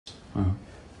Uh-huh.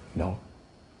 You know,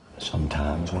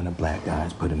 sometimes when a black guy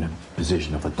is put in a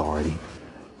position of authority,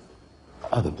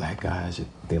 other black guys,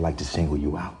 they like to single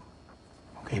you out.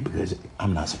 Okay, because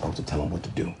I'm not supposed to tell them what to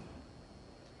do.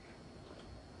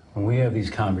 When we have these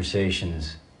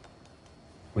conversations,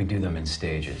 we do them in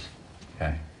stages,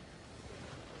 okay?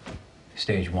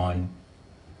 Stage 1,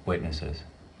 witnesses.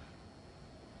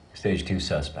 Stage 2,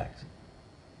 suspects.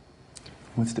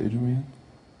 What stage are we in?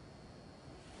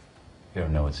 You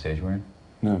don't know what stage we're in?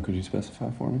 No, could you specify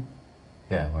for me?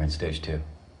 Yeah, we're in stage 2.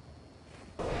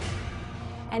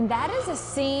 And that is a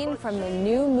scene from the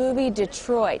new movie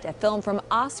Detroit, a film from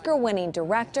Oscar-winning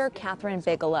director Kathryn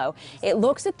Bigelow. It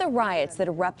looks at the riots that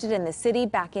erupted in the city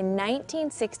back in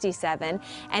 1967.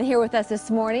 And here with us this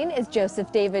morning is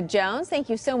Joseph David Jones. Thank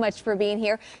you so much for being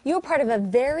here. You are part of a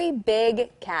very big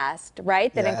cast,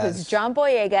 right? That includes John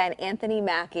Boyega and Anthony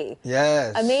Mackie.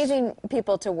 Yes. Amazing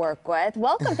people to work with.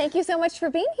 Welcome. Thank you so much for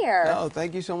being here. No,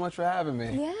 thank you so much for having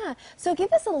me. Yeah. So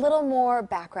give us a little more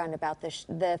background about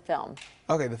the film.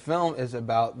 Okay, the film is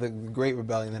about the Great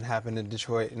Rebellion that happened in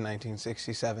Detroit in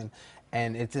 1967,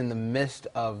 and it's in the midst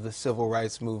of the civil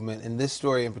rights movement. And this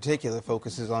story in particular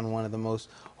focuses on one of the most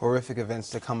horrific events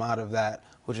to come out of that,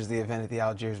 which is the event at the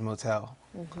Algiers Motel.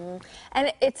 Mm-hmm.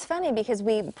 And it's funny because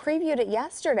we previewed it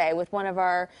yesterday with one of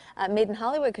our Made in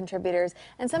Hollywood contributors,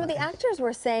 and some of the actors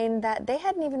were saying that they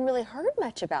hadn't even really heard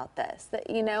much about this, that,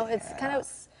 you know, it's kind of...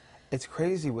 It's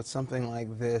crazy with something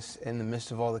like this in the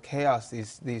midst of all the chaos,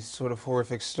 these sort of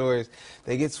horrific stories,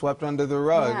 they get swept under the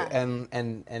rug,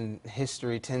 and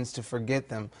history tends to forget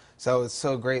them. So it's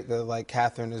so great that like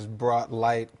Kathryn has brought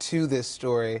light to this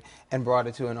story and brought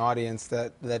it to an audience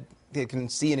that they can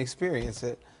see and experience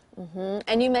it. Mm-hmm.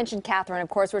 And you mentioned Kathryn. Of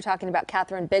course, we're talking about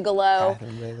Kathryn Bigelow,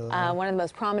 one of the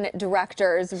most prominent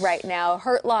directors right now.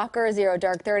 Hurt Locker, Zero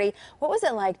Dark 30. What was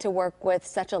it like to work with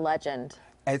such a legend?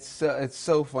 It's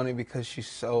so funny because she's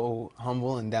so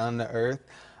humble and down to earth.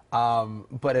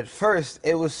 But at first,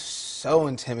 it was so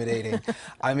intimidating.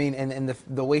 I mean, and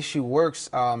the way she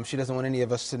works, she doesn't want any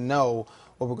of us to know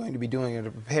what we're going to be doing or to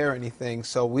prepare anything.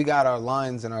 So we got our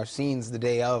lines and our scenes the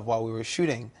day of while we were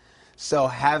shooting. So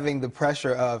having the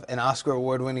pressure of an Oscar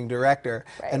award-winning director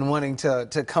and wanting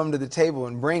to come to the table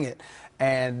and bring it,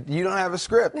 and you don't have a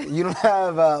script, you don't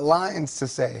have lines to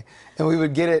say, and we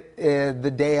would get it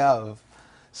the day of.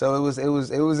 So it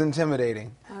was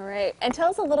intimidating. All right, and tell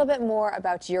us a little bit more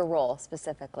about your role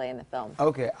specifically in the film.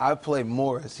 Okay, I play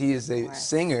Morris. He is a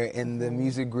singer in the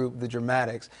music group The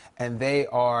Dramatics, and they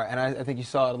are, and I think you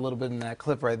saw it a little bit in that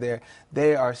clip right there,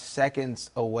 they are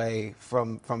seconds away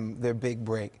from their big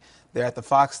break. They're at the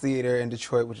Fox Theater in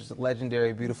Detroit, which is a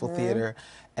legendary, beautiful theater,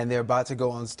 and they're about to go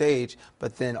on stage,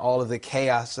 but then all of the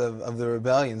chaos of the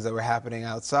rebellions that were happening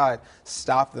outside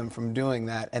stopped them from doing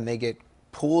that, and they get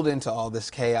pulled into all this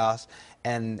chaos,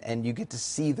 and you get to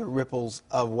see the ripples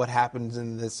of what happens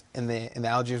in the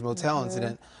Algiers Motel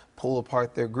incident pull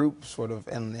apart their group sort of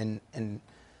and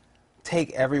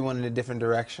take everyone in different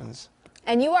directions.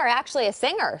 And you are actually a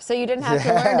singer, so you didn't have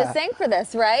to learn to sing for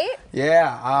this, right?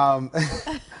 Yeah.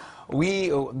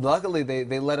 Luckily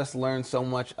they let us learn so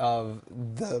much of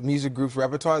the music group's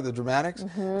repertoire, the Dramatics,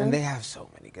 and they have so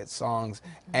many good songs,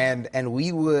 and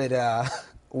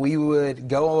we would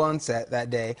go on set that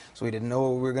day, so we didn't know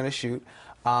what we were going to shoot,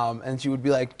 and she would be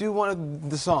like, do one of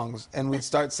the songs, and we'd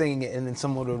start singing it, and then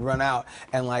someone would run out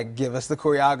and like give us the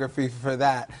choreography for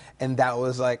that, and that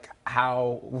was like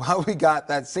how we got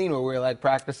that scene where we were like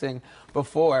practicing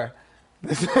before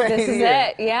this This is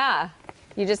it, yeah.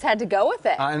 You just had to go with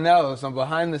it. I know. Some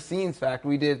behind the scenes fact,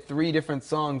 we did 3 different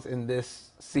songs in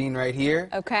this scene right here.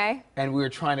 Okay. And we were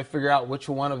trying to figure out which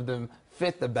one of them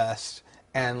fit the best.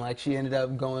 And like she ended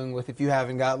up going with If You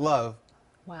Haven't Got Love.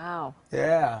 Wow.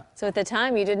 Yeah. So at the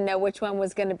time you didn't know which one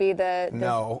was going to be the...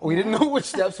 No, we didn't know which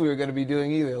steps we were going to be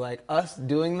doing either. Like us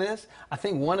doing this, I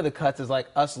think one of the cuts is like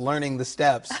us learning the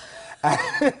steps.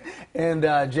 And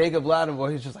Jacob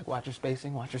Loudenboy, he's just like, watch your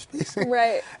spacing, watch your spacing.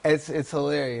 Right. It's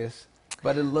hilarious,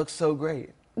 but it looks so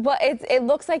great. Well, it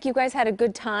looks like you guys had a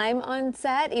good time on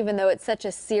set, even though it's such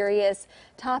a serious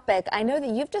topic. I know that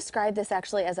you've described this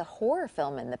actually as a horror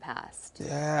film in the past.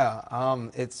 Yeah,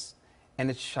 it's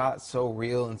shot so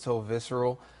real and so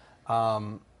visceral.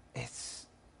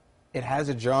 It has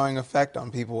a jarring effect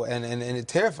on people, and it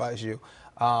terrifies you.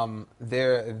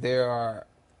 There are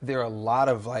a lot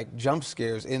of like jump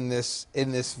scares in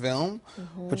this film,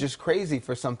 which is crazy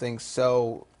for something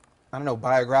so, I don't know,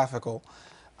 biographical.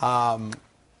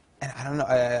 And I don't know,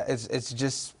 it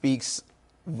just speaks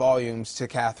volumes to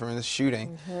Kathryn's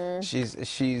shooting.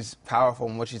 She's powerful,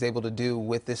 and what she's able to do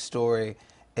with this story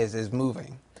is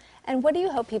moving. And what do you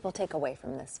hope people take away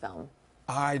from this film?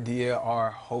 Our idea,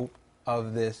 our hope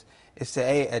of this is to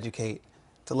educate,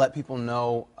 to let people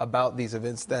know about these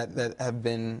events that have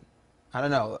been, I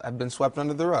don't know, have been swept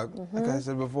under the rug, like I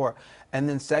said before. And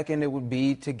then second, it would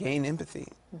be to gain empathy,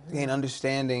 to gain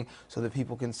understanding so that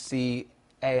people can see,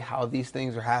 how these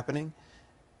things are happening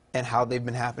and how they've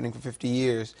been happening for 50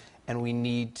 years, and we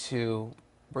need to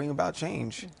bring about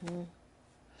change.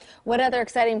 What other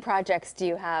exciting projects do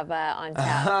you have on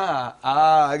tap?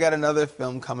 I got another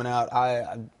film coming out,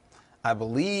 I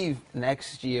believe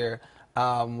next year,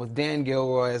 with Dan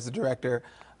Gilroy as the director,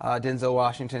 Denzel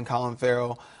Washington, Colin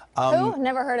Farrell. Who?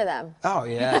 Never heard of them. Oh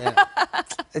yeah,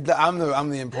 I'm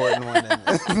the important one. In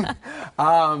this.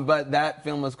 But that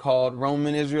film was called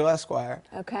Roman Israel Esquire.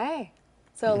 Okay.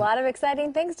 So a lot of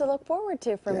exciting things to look forward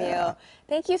to from you.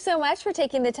 Thank you so much for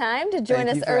taking the time to join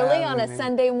us early on a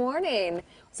Sunday morning.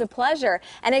 It's a pleasure.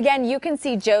 And again, you can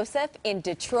see Joseph in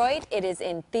Detroit. It is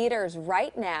in theaters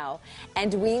right now.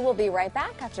 And we will be right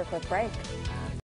back after a quick break.